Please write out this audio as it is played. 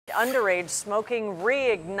Underage smoking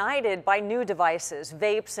reignited by new devices,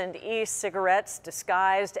 vapes and e-cigarettes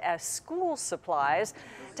disguised as school supplies.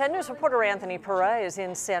 10 News reporter Anthony Pera is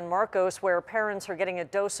in San Marcos, where parents are getting a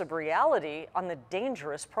dose of reality on the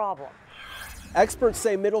dangerous problem. Experts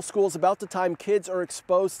say middle school is about the time kids are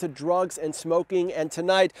exposed to drugs and smoking, and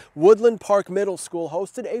tonight Woodland Park Middle School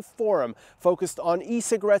hosted a forum focused on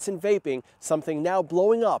e-cigarettes and vaping, something now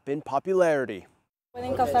blowing up in popularity.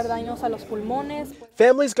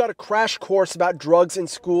 Families got a crash course about drugs in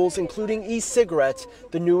schools, including e-cigarettes,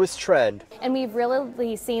 the newest trend. And we've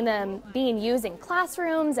really seen them being used in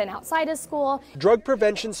classrooms and outside of school. Drug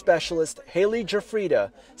prevention specialist Haley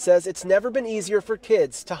Jafrida says it's never been easier for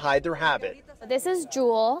kids to hide their habit. This is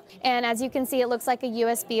Juul, and as you can see, it looks like a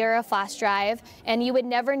USB or a flash drive, and you would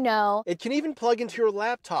never know. It can even plug into your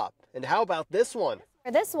laptop. And how about this one?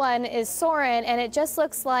 This one is Soren, and it just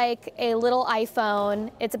looks like a little iPhone.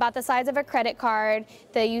 It's about the size of a credit card.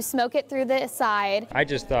 You smoke it through the side. I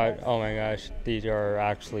just thought, oh my gosh, these are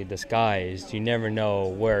actually disguised. You never know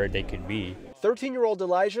where they could be. 13-year-old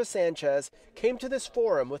Elijah Sanchez came to this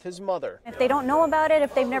forum with his mother. If they don't know about it,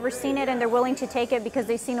 if they've never seen it and they're willing to take it because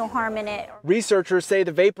they see no harm in it. Researchers say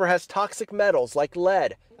the vapor has toxic metals like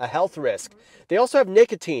lead, a health risk. They also have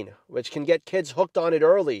nicotine, which can get kids hooked on it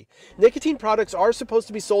early. Nicotine products are supposed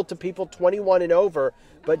to be sold to people 21 and over,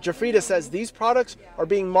 but Jafrida says these products are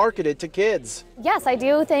being marketed to kids. Yes, I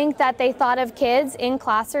do think that they thought of kids in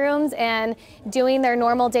classrooms and doing their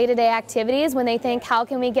normal day-to-day activities when they think, how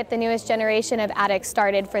can we get the newest generation of addicts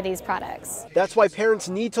started for these products? That's why parents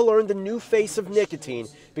need to learn the new face of nicotine,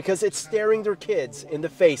 because it's staring their kids in the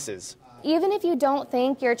faces. Even if you don't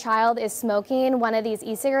think your child is smoking one of these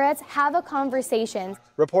e-cigarettes, have a conversation.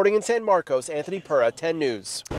 Reporting in San Marcos, Anthony Pera, 10 News.